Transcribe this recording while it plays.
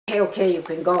okay, you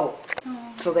can go.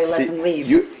 So they let them leave.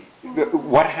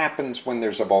 What happens when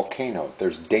there's a volcano?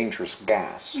 There's dangerous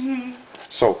gas.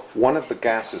 So one of the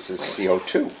gases is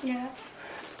CO2. Yeah.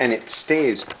 And it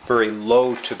stays very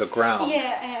low to the ground.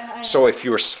 Yeah. So if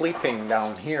you're sleeping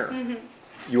down here,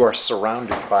 you are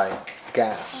surrounded by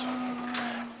gas.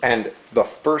 And the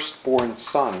firstborn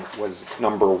son was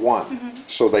number one.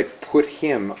 So they put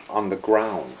him on the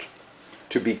ground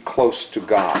to be close to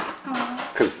God.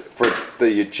 Because for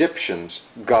the Egyptians,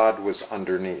 God was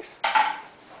underneath.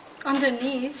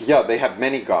 Underneath? Yeah, they have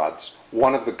many gods.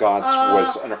 One of the gods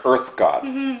was an earth god.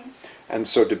 And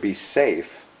so to be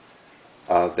safe,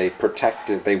 they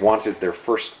wanted their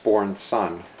firstborn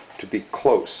son to be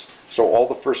close. So all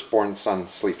the firstborn son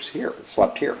slept here.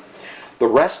 The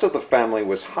rest of the family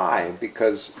was high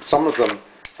because some of them,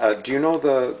 do you know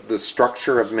the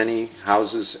structure of many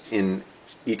houses in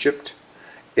Egypt?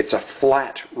 It's a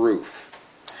flat roof.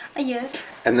 Yes.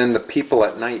 And then the people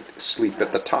at night sleep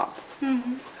at the top,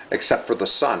 except for the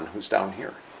son who's down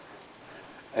here.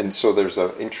 And so there's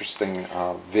an interesting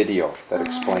video that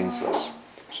explains this.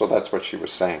 So that's what she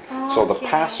was saying. So the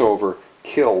Passover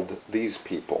killed these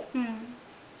people.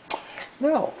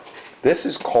 Now, this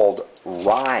is called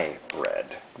rye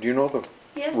bread. Do you know the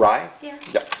rye? Yeah.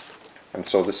 Yeah. And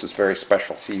so this is very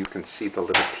special. See, you can see the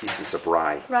little pieces of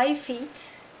rye. Rye feet.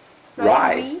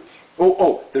 Rye? Wheat.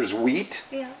 Oh, there's wheat.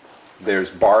 Yeah. There's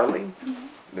barley.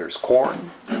 There's corn.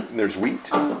 And there's wheat.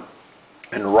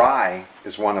 And rye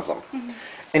is one of them.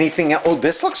 Anything else? Oh,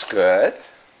 this looks good.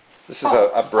 This is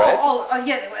a bread.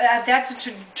 Yeah, that's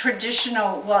a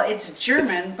traditional, well, it's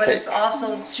German, but it's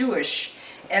also Jewish.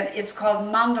 And it's called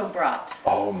Mandelbrot.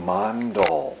 Oh,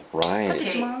 mandel, right.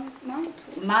 Okay.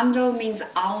 Mandel means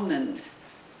almond,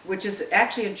 which is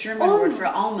actually a German word for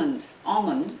almond.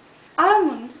 Almond.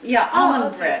 Almond? Yeah,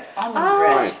 almond bread. Almond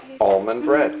bread. Right, almond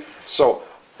bread. So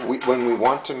when we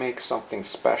want to make something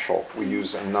special, we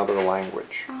use another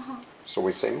language. So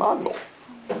we say mandel.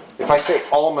 If I say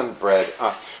almond bread,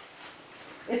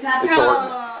 it's not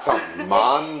it's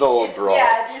mandelbrot.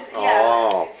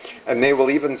 Oh, and they will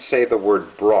even say the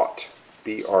word brot,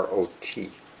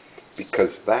 B-R-O-T,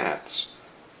 because that's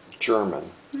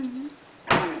German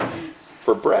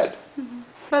for bread.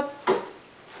 But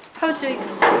how to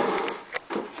explain?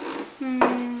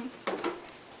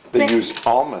 They use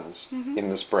almonds in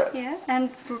this bread. Yeah, and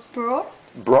broad?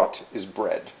 Brot is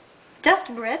bread.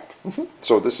 Just bread?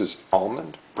 So this is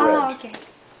almond bread. Oh, okay.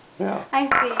 Yeah. I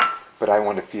see. But I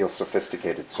want to feel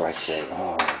sophisticated, so I say,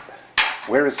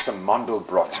 where is some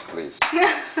mandelbrot, please?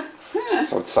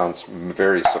 So it sounds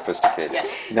very sophisticated.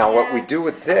 Yes. Now what we do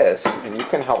with this, and you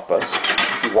can help us,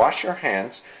 if you wash your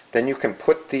hands, then you can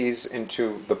put these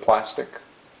into the plastic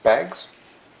bags.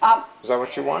 Is that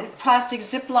what you want? Plastic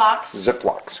Ziplocs.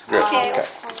 Ziplocs. Good. Okay.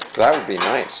 That would be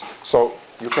nice. So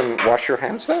you can wash your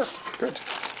hands there. Good.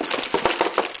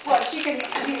 Well, she can,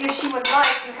 if she would like,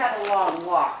 you have a long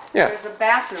walk. Yeah. There's a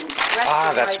bathroom.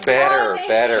 That's right better, there.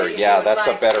 better. If Yeah, you would that's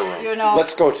a like, better room. you know.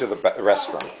 Let's go to the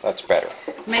restroom. That's better.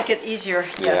 Make it easier,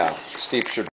 yes. Yeah, Steve should